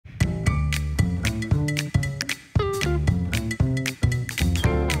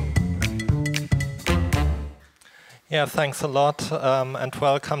Yeah, thanks a lot, and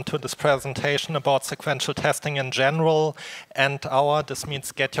welcome to this presentation about sequential testing in general and this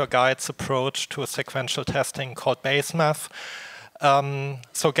means GetYourGuide's approach to sequential testing called Basemath.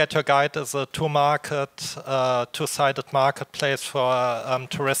 So GetYourGuide is a two-sided marketplace for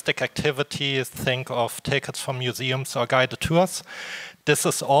touristic activities. Think of tickets for museums or guided tours. This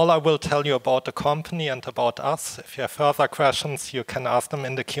is all I will tell you about the company and about us. If you have further questions, you can ask them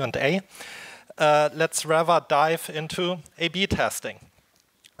in the Q&A. Let's rather dive into A/B testing.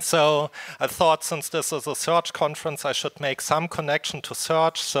 So I thought, since this is a search conference, I should make some connection to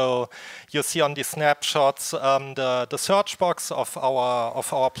search. So you see on these snapshots the search box of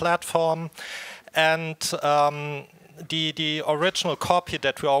our platform, and the original copy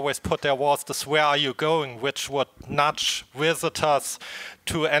that we always put there was this "Where are you going?", which would nudge visitors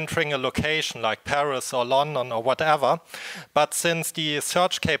to entering a location like Paris or London or whatever. But since the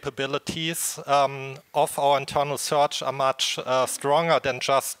search capabilities of our internal search are much stronger than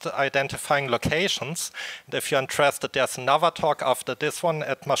just identifying locations, and if you're interested, there's another talk after this one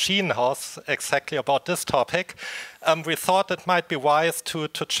at Machine House exactly about this topic. We thought it might be wise to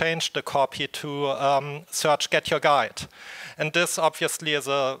change the copy to search GetYourGuide. And this obviously is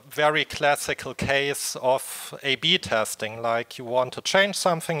a very classical case of A/B testing, like you want to change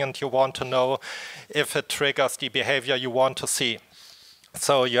something and you want to know if it triggers the behavior you want to see.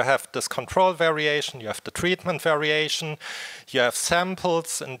 So you have this control variation, you have the treatment variation, you have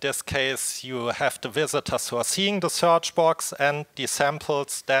samples. In this case, you have the visitors who are seeing the search box, and the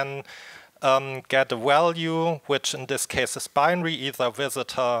samples then get a value, which in this case is binary. Either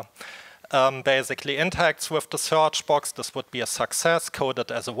visitor basically interacts with the search box, this would be a success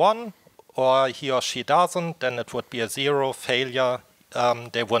coded as a 1, or he or she doesn't, then it would be a 0, failure,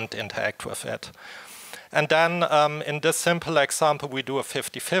 they wouldn't interact with it. And then in this simple example, we do a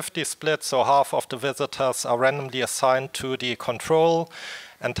 50-50 split, so half of the visitors are randomly assigned to the control,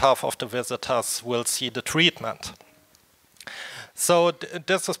 and half of the visitors will see the treatment. So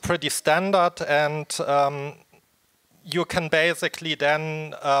this is pretty standard, and you can basically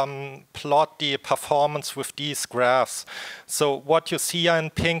then plot the performance with these graphs. So what you see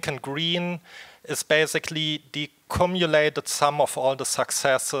in pink and green is basically the cumulated sum of all the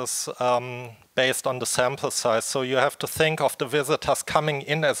successes based on the sample size. So you have to think of the visitors coming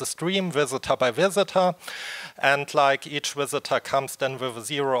in as a stream, visitor by visitor, and like each visitor comes then with a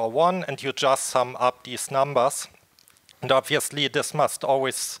 0 or 1, and you just sum up these numbers. And obviously, this must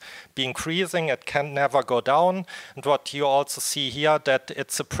always be increasing. It can never go down. And what you also see here, that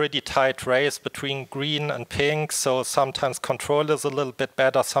it's a pretty tight race between green and pink. So sometimes control is a little bit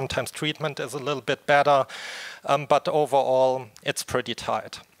better, sometimes treatment is a little bit better. But overall, it's pretty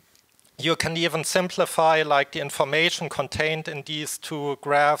tight. You can even simplify like the information contained in these two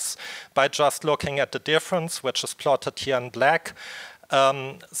graphs by just looking at the difference, which is plotted here in black.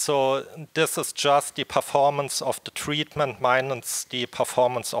 So this is just the performance of the treatment minus the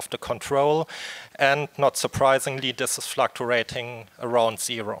performance of the control. And not surprisingly, this is fluctuating around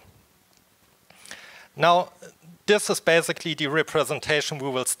 0. Now, this is basically the representation we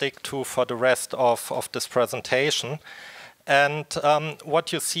will stick to for the rest of this presentation. And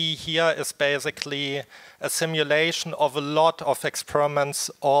what you see here is basically a simulation of a lot of experiments,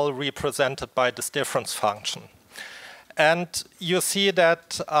 all represented by this difference function. And you see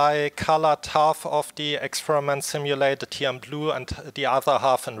that I colored half of the experiment simulated here in blue and the other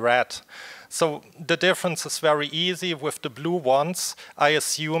half in red. So the difference is very easy. With the blue ones, I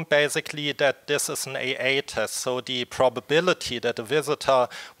assume basically that this is an AA test. So the probability that a visitor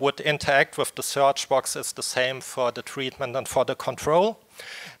would interact with the search box is the same for the treatment and for the control.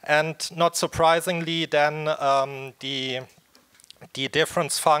 And not surprisingly, then the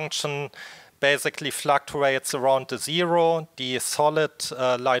difference function basically fluctuates around the 0. The solid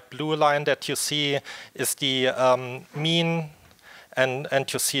light blue line that you see is the mean,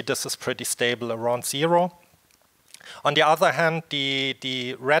 and you see this is pretty stable around 0. On the other hand,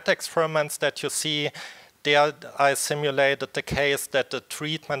 the red experiments that you see, there I simulated the case that the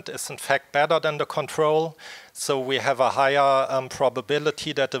treatment is in fact better than the control. So we have a higher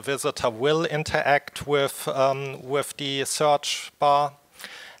probability that the visitor will interact with the search bar.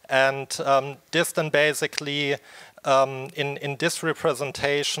 And this then basically, in this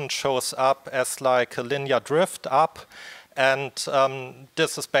representation, shows up as like a linear drift up. And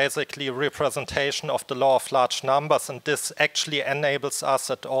this is basically a representation of the law of large numbers. And this actually enables us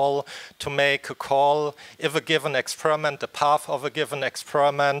at all to make a call if a given experiment, the path of a given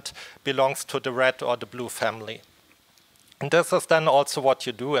experiment, belongs to the red or the blue family. And this is then also what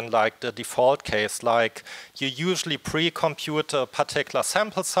you do in like the default case. Like you usually pre-compute a particular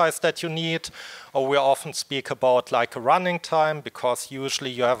sample size that you need, or we often speak about like a running time, because usually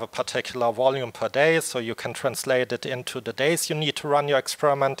you have a particular volume per day, so you can translate it into the days you need to run your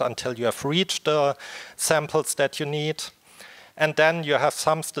experiment until you have reached the samples that you need. And then you have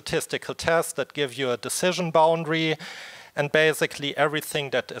some statistical tests that give you a decision boundary. And basically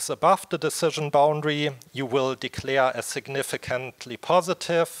everything that is above the decision boundary, you will declare as significantly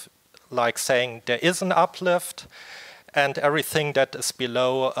positive, like saying there is an uplift. And everything that is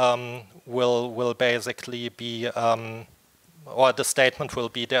below will basically be, or the statement will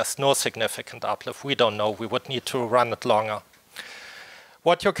be there's no significant uplift. We don't know. We would need to run it longer.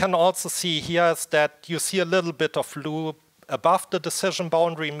 What you can also see here is that you see a little bit of loop above the decision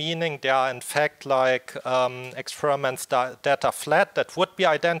boundary, meaning there are in fact like experiments that are flat that would be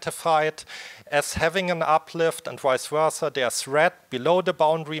identified as having an uplift, and vice versa. There's red below the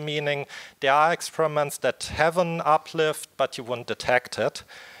boundary, meaning there are experiments that have an uplift, but you wouldn't detect it.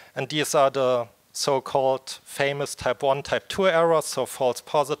 And these are the so-called famous type 1, type 2 errors, so false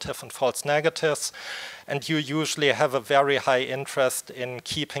positive and false negatives. And you usually have a very high interest in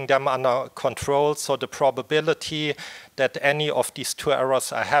keeping them under control. So the probability that any of these two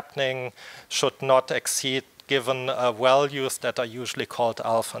errors are happening should not exceed given values that are usually called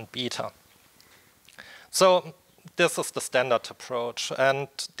alpha and beta. So this is the standard approach. And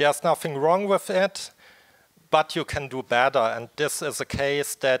there's nothing wrong with it, but you can do better. And this is a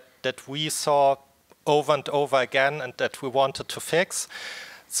case that we saw over and over again and that we wanted to fix.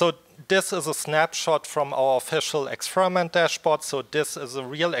 So this is a snapshot from our official experiment dashboard. So this is a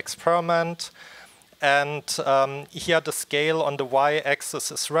real experiment. And here the scale on the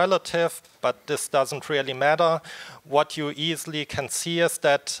y-axis is relative, but this doesn't really matter. What you easily can see is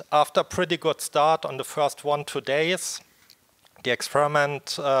that after a pretty good start on the first 1-2 days, the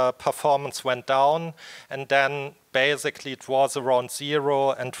experiment performance went down, and then basically it was around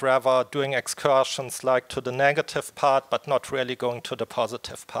 0 and rather doing excursions like to the negative part, but not really going to the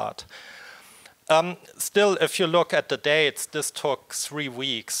positive part. Still, if you look at the dates, this took 3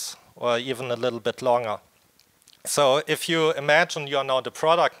 weeks or even a little bit longer. So if you imagine you're now the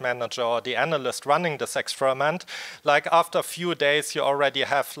product manager or the analyst running this experiment, like after a few days you already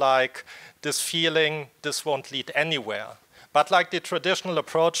have like this feeling this won't lead anywhere. But like the traditional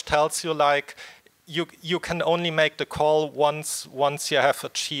approach tells you, like you can only make the call once you have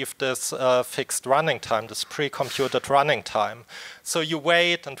achieved this fixed running time, this pre-computed running time. So you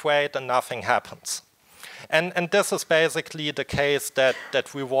wait and nothing happens. And this is basically the case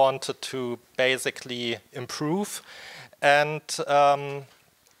that we wanted to basically improve. And the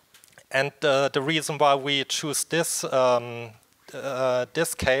reason why we choose this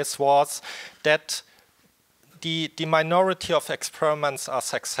this case was that the minority of experiments are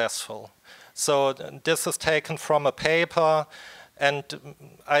successful. So this is taken from a paper, and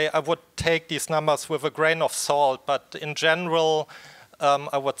I would take these numbers with a grain of salt, but in general,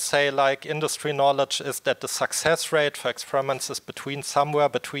 I would say like industry knowledge is that the success rate for experiments is somewhere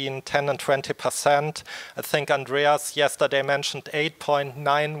between 10 and 20%. I think Andreas yesterday mentioned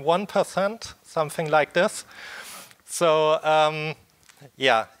 8.91%, something like this. So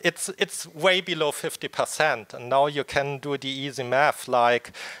yeah, it's way below 50%. And now you can do the easy math,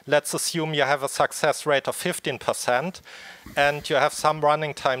 like let's assume you have a success rate of 15% and you have some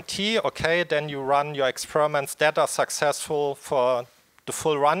running time t, okay, then you run your experiments that are successful for the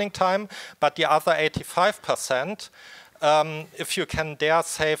full running time, but the other 85%, if you can there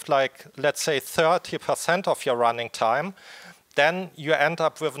save like, let's say 30% of your running time, then you end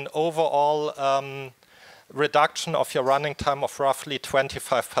up with an overall reduction of your running time of roughly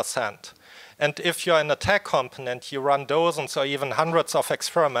 25%. And if you're in a tech company and you run dozens or even hundreds of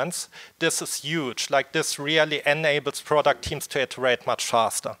experiments, this is huge. Like this really enables product teams to iterate much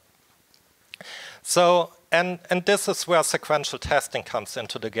faster. So, and this is where sequential testing comes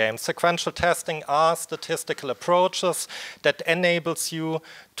into the game. Sequential testing are statistical approaches that enables you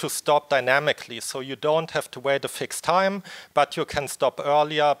to stop dynamically. So you don't have to wait a fixed time, but you can stop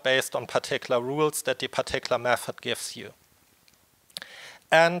earlier based on particular rules that the particular method gives you.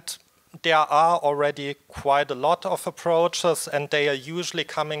 And there are already quite a lot of approaches, and they are usually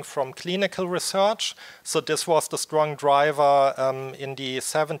coming from clinical research. So this was the strong driver in the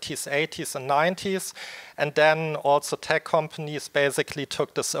 70s, 80s, and 90s. And then also tech companies basically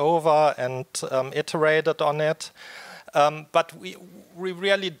took this over and iterated on it. But we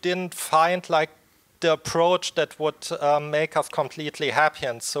really didn't find like the approach that would make us completely happy.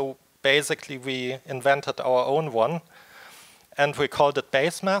 And so basically we invented our own one, and we called it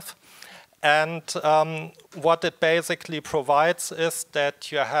Basemath. And what it basically provides is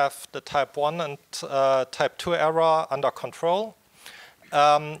that you have the type 1 and type 2 error under control.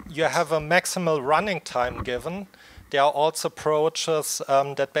 You have a maximal running time given. There are also approaches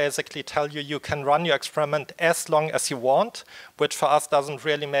that basically tell you you can run your experiment as long as you want, which for us doesn't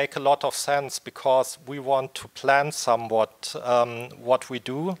really make a lot of sense because we want to plan somewhat what we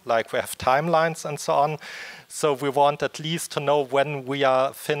do, like we have timelines and so on. So we want at least to know when we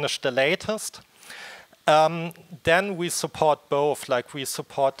are finished the latest. Then we support both, like we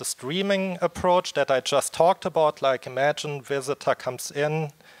support the streaming approach that I just talked about, like imagine visitor comes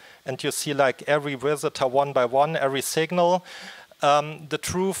in and you see like every visitor one by one, every signal. The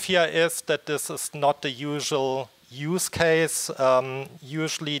truth here is that this is not the usual use case.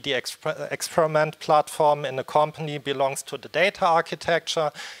 Usually the experiment platform in a company belongs to the data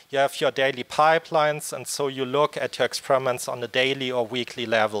architecture. You have your daily pipelines, and so you look at your experiments on a daily or weekly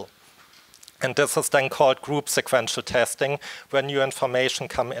level. And this is then called group sequential testing, when new information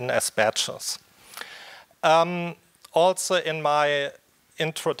come in as batches. Also in my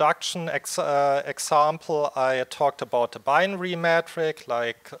introduction example, I talked about the binary metric,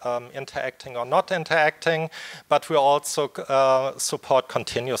 like interacting or not interacting, but we also support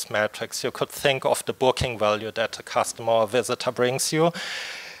continuous metrics. You could think of the booking value that a customer or visitor brings you.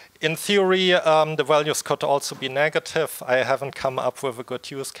 In theory, the values could also be negative. I haven't come up with a good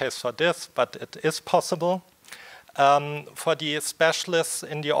use case for this, but it is possible. For the specialists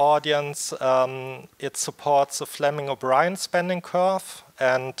in the audience, it supports the Fleming-O'Brien spending curve.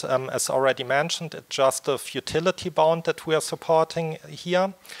 And as already mentioned, it's just a futility bound that we are supporting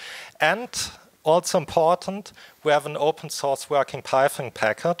here. And also important, we have an open source working Python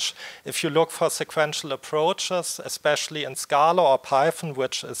package. If you look for sequential approaches, especially in Scala or Python,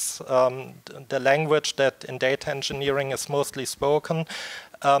 which is the language that in data engineering is mostly spoken,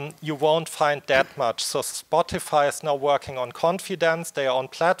 you won't find that much. So Spotify is now working on Confidence, their own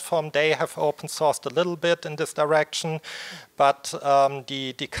platform. They have open sourced a little bit in this direction, but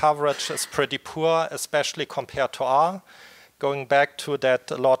the coverage is pretty poor, especially compared to R. Going back to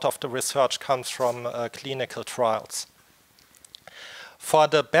that, a lot of the research comes from clinical trials. For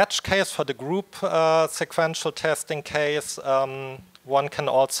the batch case, for the group sequential testing case, one can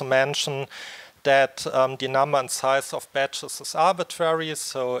also mention that the number and size of batches is arbitrary.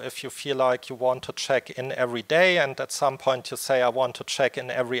 So if you feel like you want to check in every day, and at some point you say, I want to check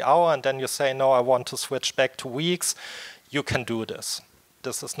in every hour, and then you say, no, I want to switch back to weeks, you can do this.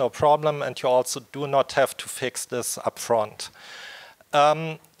 This is no problem, and you also do not have to fix this upfront.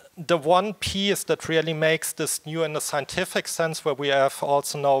 The one piece that really makes this new in a scientific sense, where we have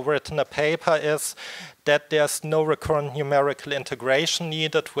also now written a paper, is that there's no recurrent numerical integration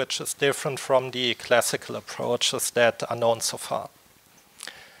needed, which is different from the classical approaches that are known so far.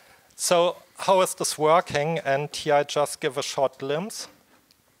 So how is this working? And here I just give a short glimpse.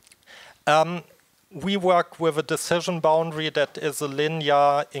 We work with a decision boundary that is a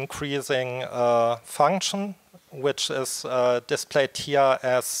linear increasing function, which is displayed here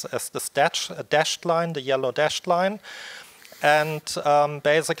as this dashed line, the yellow dashed line. And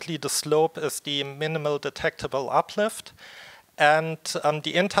basically the slope is the minimal detectable uplift. And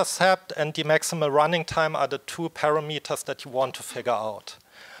the intercept and the maximal running time are the two parameters that you want to figure out.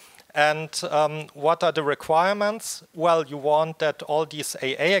 And what are the requirements? Well, you want that all these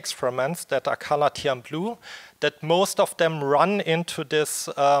AA experiments that are colored here in blue, that most of them run into this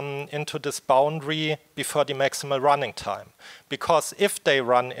boundary before the maximal running time. Because if they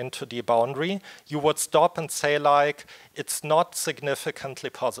run into the boundary, you would stop and say, like, it's not significantly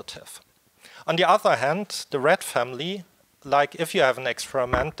positive. On the other hand, the red family, like if you have an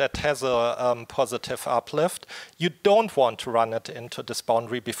experiment that has a positive uplift, you don't want to run it into this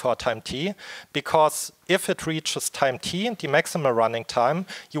boundary before time t, because if it reaches time t, the maximal running time,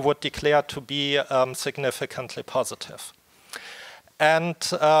 you would declare to be significantly positive. And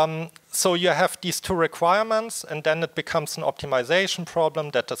so you have these two requirements, and then it becomes an optimization problem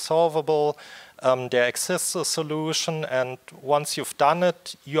that is solvable. There exists a solution, and once you've done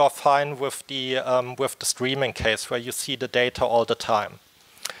it, you are fine with the streaming case, where you see the data all the time.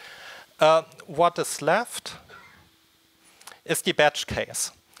 What is left is the batch case.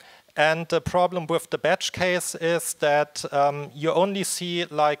 And the problem with the batch case is that you only see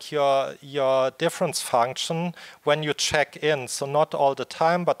like your difference function when you check in. So not all the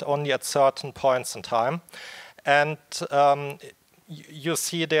time, but only at certain points in time. And you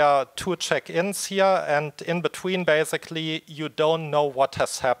see there are two check-ins here, and in between, basically, you don't know what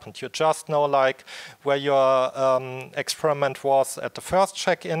has happened. You just know like where your experiment was at the first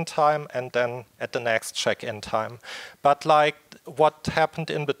check-in time and then at the next check-in time. But like what happened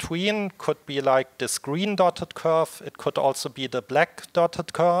in between could be like this green dotted curve. It could also be the black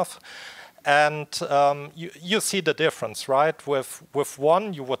dotted curve. And you see the difference, right? With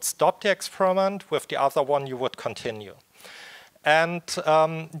one, you would stop the experiment. With the other one, you would continue. And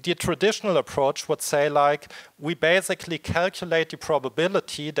the traditional approach would say, like, we basically calculate the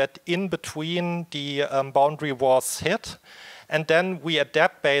probability that in between the boundary was hit. And then we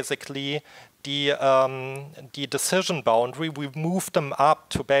adapt basically the decision boundary. We move them up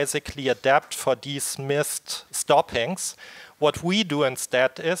to basically adapt for these missed stoppings. What we do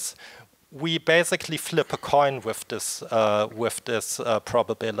instead is we basically flip a coin with this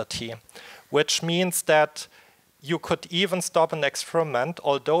probability, which means that you could even stop an experiment,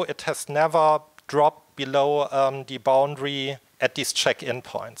 although it has never dropped below the boundary at these check-in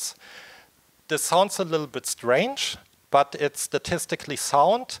points. This sounds a little bit strange, but it's statistically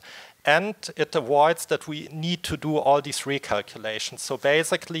sound, and it avoids that we need to do all these recalculations. So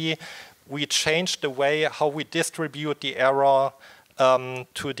basically, we change the way how we distribute the error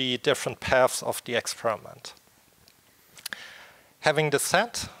to the different paths of the experiment. Having this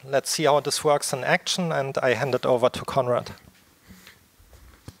said, let's see how this works in action, and I hand it over to Konrad.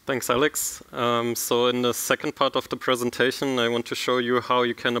 Thanks, Alex. So in the second part of the presentation, I want to show you how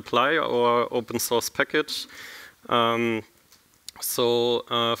you can apply our open source package. First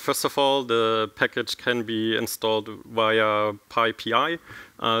of all, the package can be installed via PyPI.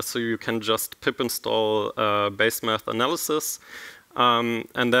 So you can just pip install Basemath analysis.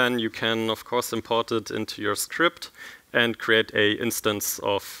 And then you can, of course, import it into your script and create an instance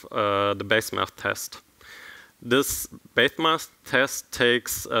of the Basemath test. This Basemath test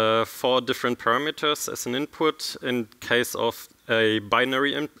takes 4 different parameters as an input in case of a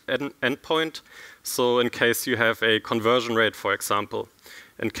binary endpoint. So in case you have a conversion rate, for example.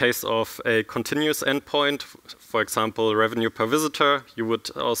 In case of a continuous endpoint, for example, revenue per visitor, you would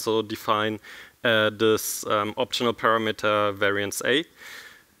also define this optional parameter variance A.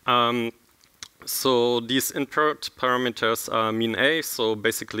 So these input parameters are mean A, so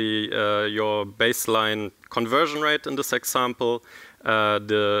basically your baseline conversion rate in this example,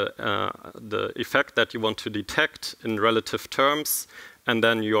 the effect that you want to detect in relative terms, and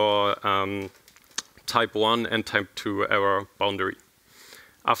then your type 1 and type 2 error boundary.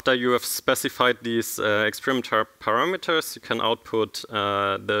 After you have specified these experimental parameters, you can output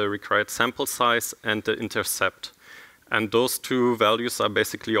the required sample size and the intercept. And those 2 values are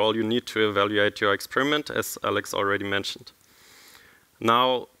basically all you need to evaluate your experiment, as Alex already mentioned.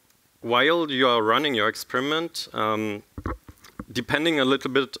 Now, while you are running your experiment, depending a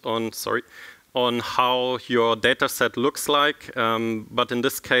little bit on how your data set looks like, but in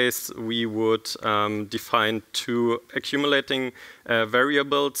this case, we would define 2 accumulating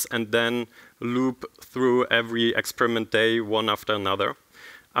variables and then loop through every experiment day one after another.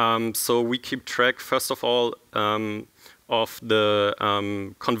 So we keep track, first of all, of the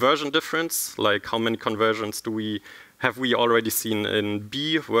conversion difference, like how many conversions have we already seen in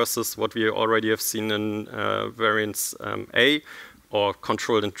B versus what we already have seen in variance A, or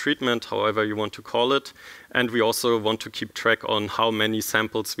control and treatment, however you want to call it. And we also want to keep track on how many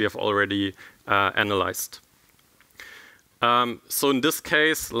samples we have already analyzed. So in this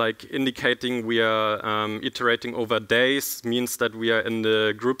case, like indicating we are iterating over days means that we are in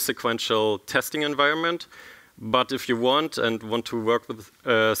the group sequential testing environment. But if you want to work with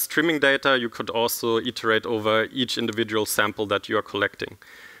streaming data, you could also iterate over each individual sample that you are collecting.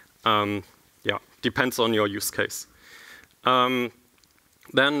 Yeah, depends on your use case.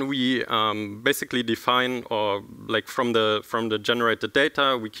 Then we basically define, or like from the generated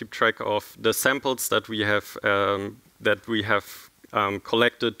data, we keep track of the samples that we have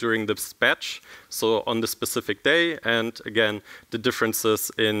collected during this batch, so on the specific day, and again the differences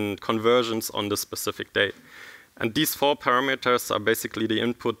in conversions on the specific day. And these 4 parameters are basically the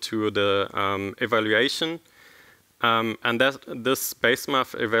input to the evaluation. And this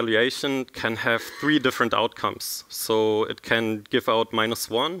Basemath evaluation can have 3 different outcomes. So it can give out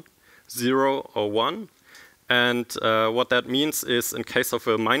 -1, 0, or 1. And what that means is, in case of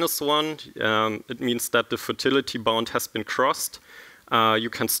a -1, it means that the fertility bound has been crossed. You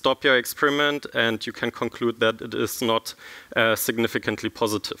can stop your experiment, and you can conclude that it is not significantly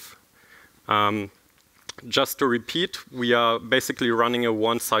positive. Just to repeat, we are basically running a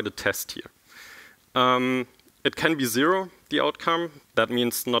one-sided test here. It can be 0, the outcome. That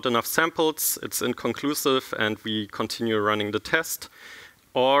means not enough samples, it's inconclusive, and we continue running the test.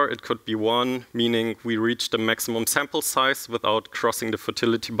 Or it could be 1, meaning we reach the maximum sample size without crossing the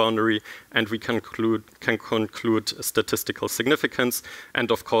fertility boundary, and we can conclude statistical significance,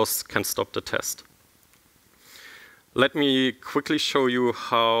 and of course can stop the test. Let me quickly show you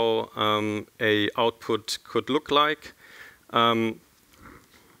how a output could look like.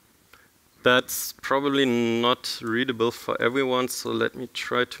 That's probably not readable for everyone, so let me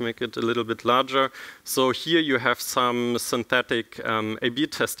try to make it a little bit larger. So here you have some synthetic A/B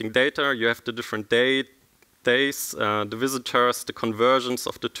testing data. You have the different days, the visitors, the conversions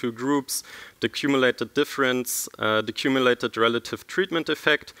of the two groups, the cumulated difference, the cumulated relative treatment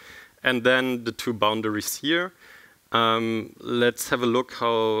effect, and then the two boundaries here. Let's have a look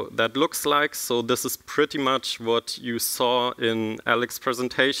how that looks like. So this is pretty much what you saw in Alex's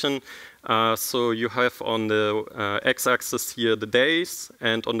presentation. So you have on the x-axis here the days,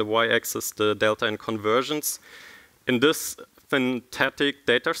 and on the y-axis the delta in conversions. In this synthetic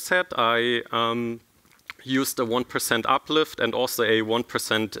data set, I used a 1% uplift and also a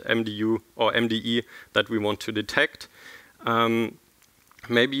 1% MDU or MDE that we want to detect.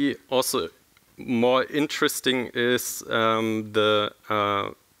 Maybe also more interesting is the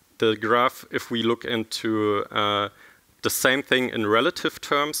graph if we look into the same thing in relative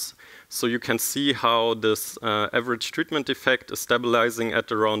terms. So you can see how this average treatment effect is stabilizing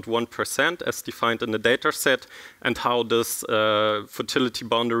at around 1% as defined in the data set, and how this fertility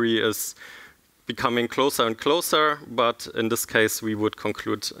boundary is becoming closer and closer. But in this case, we would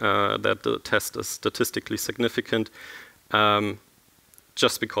conclude that the test is statistically significant,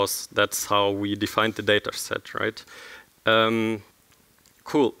 just because that's how we defined the data set, right?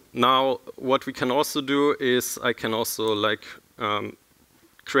 Cool. Now, what we can also do is I can also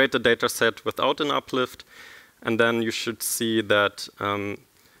create a data set without an uplift, and then you should see that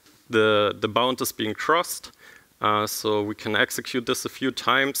the bound is being crossed. So we can execute this a few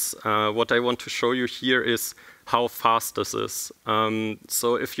times. What I want to show you here is how fast this is.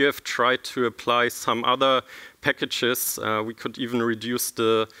 So if you have tried to apply some other packages, we could even reduce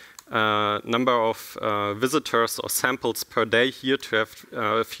the number of visitors or samples per day here to have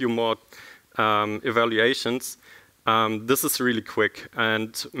a few more evaluations. This is really quick,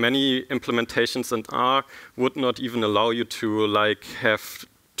 and many implementations in R would not even allow you to have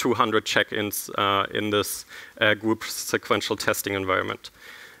 200 check-ins in this group sequential testing environment.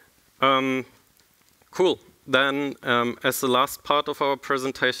 Cool. Then, as the last part of our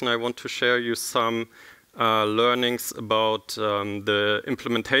presentation, I want to share you some learnings about the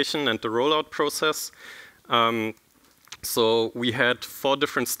implementation and the rollout process. So we had 4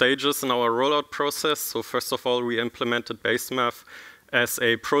 different stages in our rollout process. So first of all, we implemented Basemath as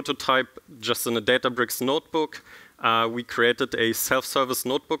a prototype just in a Databricks notebook. We created a self-service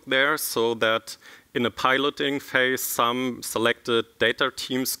notebook there so that in a piloting phase, some selected data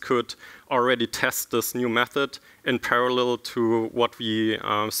teams could already test this new method in parallel to what we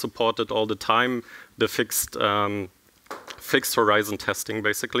supported all the time, the fixed horizon testing,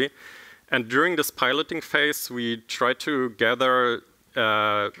 basically. And during this piloting phase, we tried to gather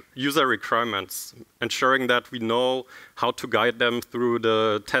user requirements, ensuring that we know how to guide them through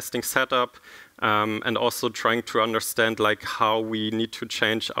the testing setup, and also trying to understand how we need to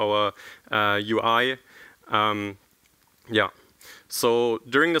change our UI. So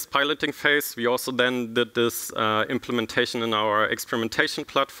during this piloting phase, we also then did this implementation in our experimentation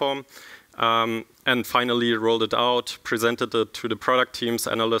platform, and finally rolled it out, presented it to the product teams,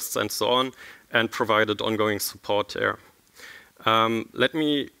 analysts, and so on, and provided ongoing support there. Let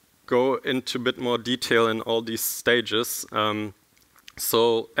me go into a bit more detail in all these stages.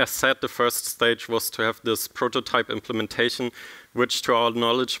 So as said, the first stage was to have this prototype implementation, which to our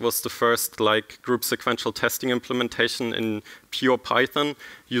knowledge was the first group sequential testing implementation in pure Python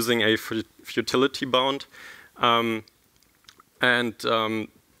using a futility bound.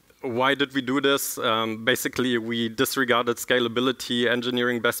 Why did we do this? Basically, we disregarded scalability,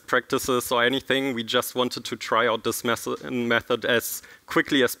 engineering best practices, or anything. We just wanted to try out this method as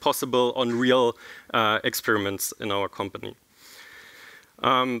quickly as possible on real experiments in our company.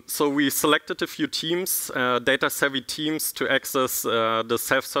 So we selected a few teams, data-savvy teams, to access the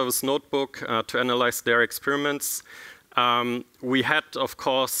self-service notebook to analyze their experiments. We had, of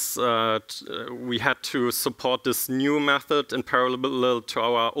course, we had to support this new method in parallel to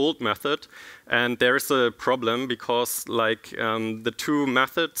our old method. And there's a problem because the two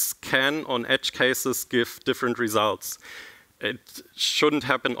methods can, on edge cases, give different results. It shouldn't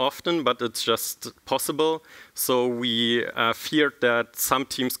happen often, but it's just possible. So we feared that some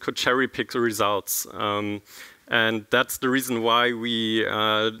teams could cherry pick the results. And that's the reason why we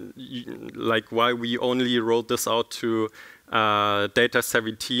only rolled this out to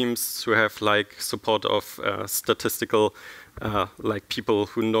data-savvy teams who have support of statistical, people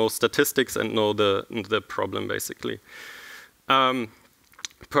who know statistics and know the problem basically.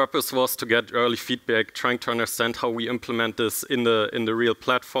 purpose was to get early feedback, trying to understand how we implement this in the real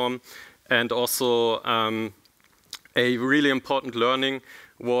platform. And also a really important learning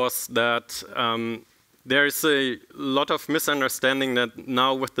was that there is a lot of misunderstanding that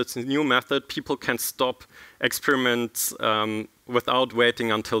now with this new method, people can stop experiments without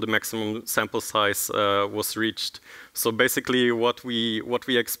waiting until the maximum sample size was reached. So basically what we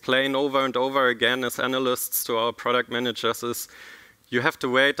explain over and over again as analysts to our product managers is you have to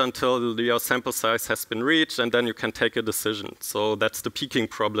wait until your sample size has been reached and then you can take a decision. So that's the peaking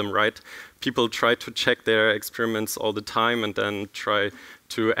problem, right? People try to check their experiments all the time and then try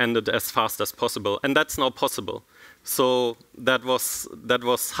to end it as fast as possible. And that's not possible. So that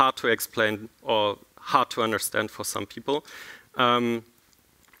was hard to explain or hard to understand for some people.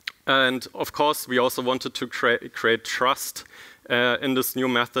 And of course, we also wanted to create trust in this new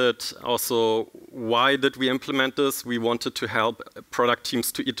method. Also, why did we implement this? We wanted to help product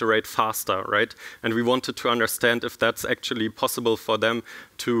teams to iterate faster, right? And we wanted to understand if that's actually possible for them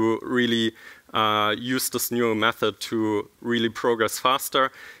to really use this new method to really progress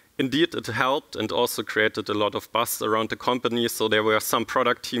faster. Indeed, it helped and also created a lot of buzz around the company. So there were some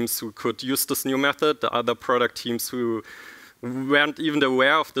product teams who could use this new method, the other product teams who weren't even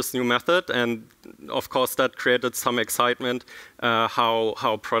aware of this new method, and of course that created some excitement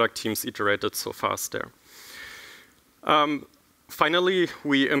how product teams iterated so fast there. Finally,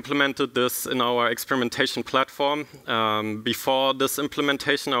 we implemented this in our experimentation platform. Before this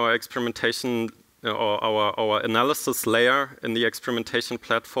implementation, our experimentation or our analysis layer in the experimentation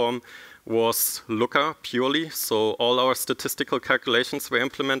platform was Looker purely, so all our statistical calculations were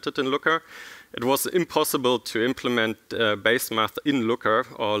implemented in Looker. It was impossible to implement Basemath in Looker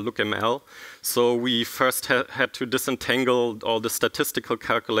or LookML, so we first had to disentangle all the statistical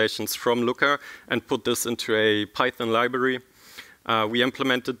calculations from Looker and put this into a Python library. We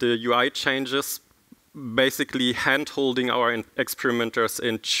implemented the UI changes, basically hand-holding our experimenters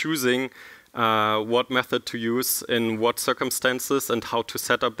in choosing what method to use in what circumstances and how to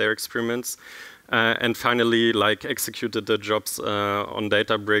set up their experiments. And finally, executed the jobs on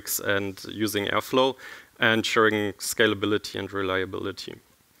Databricks and using Airflow, ensuring scalability and reliability.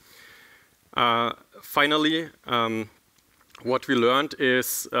 Finally, what we learned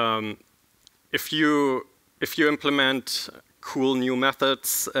is if you implement cool new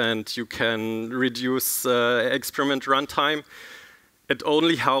methods and you can reduce experiment runtime, it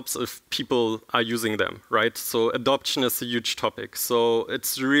only helps if people are using them, right? So adoption is a huge topic. So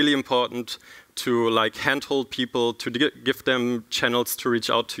it's really important to handhold people, to give them channels to reach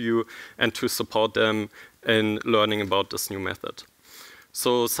out to you and to support them in learning about this new method.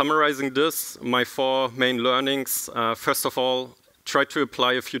 So summarizing this, my 4 main learnings. First of all, try to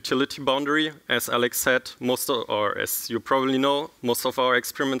apply a futility boundary. As Alex said, or as you probably know, most of our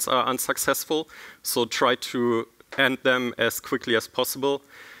experiments are unsuccessful. So try to end them as quickly as possible.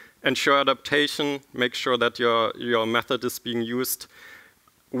 Ensure adaptation, make sure that your method is being used.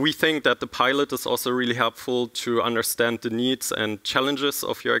 We think that the pilot is also really helpful to understand the needs and challenges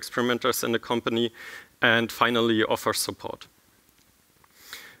of your experimenters in the company. And finally, offer support.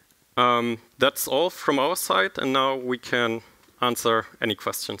 That's all from our side, and now we can answer any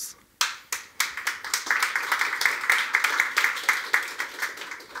questions.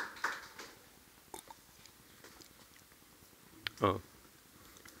 Oh.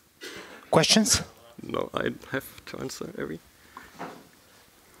 Questions? No, I have to answer every.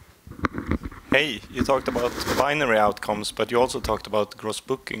 Hey, you talked about binary outcomes, but you also talked about gross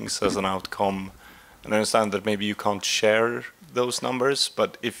bookings as an outcome. And I understand that maybe you can't share those numbers,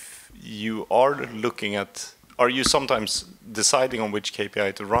 but if you are looking at, are you sometimes deciding on which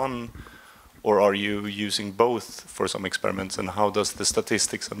KPI to run, or are you using both for some experiments, and how does the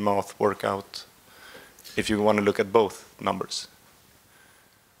statistics and math work out if you want to look at both numbers?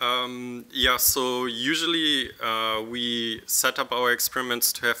 Yeah, so usually we set up our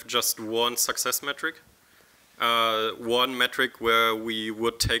experiments to have just one success metric, one metric where we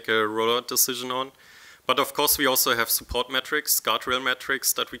would take a rollout decision on. But of course, we also have support metrics, guardrail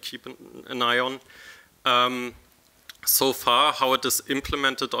metrics that we keep an eye on. So far, how it is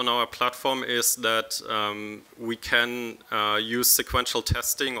implemented on our platform is that we can use sequential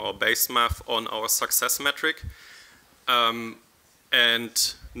testing or Basemath on our success metric.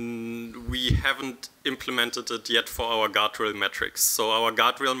 And we haven't implemented it yet for our guardrail metrics. So our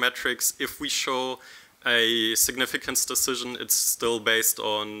guardrail metrics, if we show a significance decision, it's still based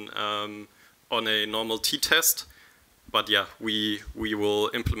on a normal t-test. But yeah, we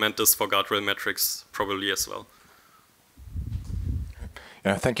will implement this for guardrail metrics probably as well.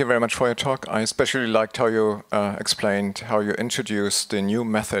 Yeah, thank you very much for your talk. I especially liked how you explained how you introduced the new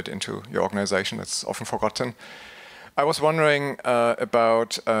method into your organization. It's often forgotten. I was wondering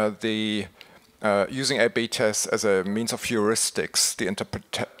about the using A/B tests as a means of heuristics, the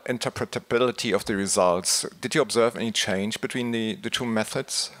interpretability of the results. Did you observe any change between the two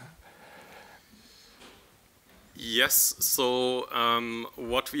methods? Yes, so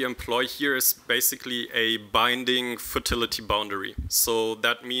what we employ here is basically a binding futility boundary. So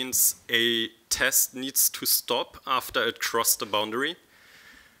that means a test needs to stop after it crossed the boundary,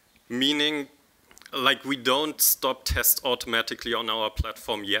 meaning like we don't stop tests automatically on our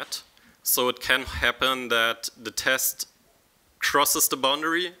platform yet. So it can happen that the test crosses the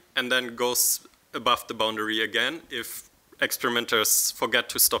boundary and then goes above the boundary again if experimenters forget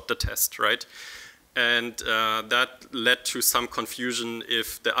to stop the test, right? And that led to some confusion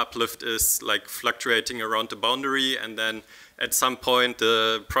if the uplift is like fluctuating around the boundary, and then at some point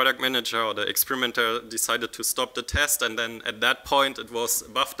the product manager or the experimenter decided to stop the test, and then at that point it was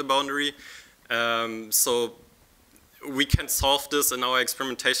above the boundary. So we can solve this in our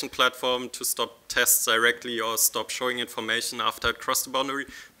experimentation platform to stop tests directly or stop showing information after it crossed the boundary,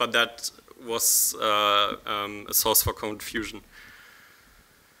 but that was a source for confusion.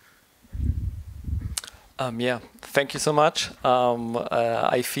 Yeah, thank you so much.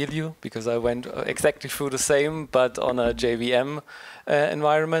 I feel you, because I went exactly through the same, but on a JVM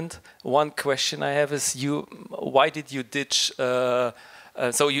environment. One question I have is, why did you ditch,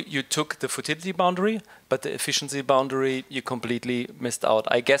 so you took the futility boundary, but the efficiency boundary you completely missed out.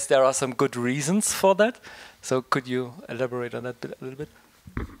 I guess there are some good reasons for that. So could you elaborate on that a little bit?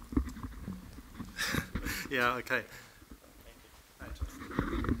 Yeah, okay.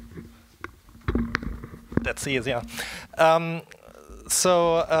 That's easier.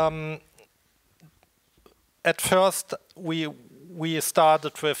 At first, we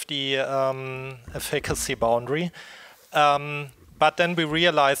started with the efficacy boundary, but then we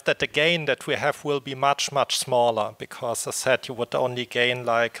realized that the gain that we have will be much, much smaller, because as I said, you would only gain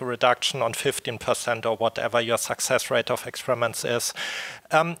like a reduction on 15% or whatever your success rate of experiments is.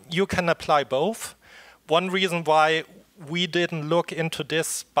 You can apply both. One reason why we didn't look into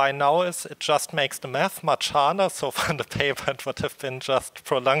this by now is it just makes the math much harder. So for the paper, it would have been just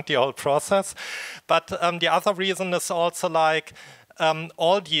prolonged the whole process. But the other reason is also like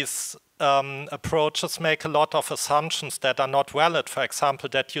all these approaches make a lot of assumptions that are not valid. For example,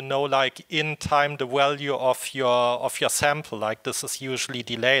 that you know, like in time, the value of your sample. Like this is usually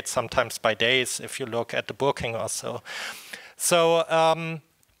delayed, sometimes by days, if you look at the booking or so. So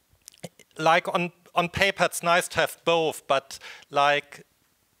like on paper, it's nice to have both, but like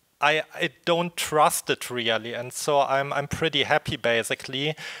I don't trust it really, and so I'm pretty happy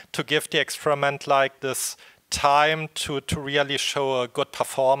basically to give the experiment like this time to really show a good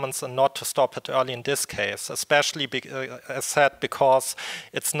performance and not to stop it early in this case, especially as said, because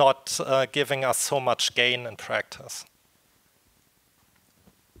it's not giving us so much gain in practice.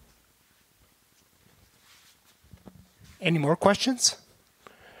 Any more questions?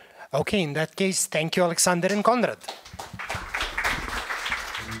 Okay, in that case, thank you, Alexander and Konrad.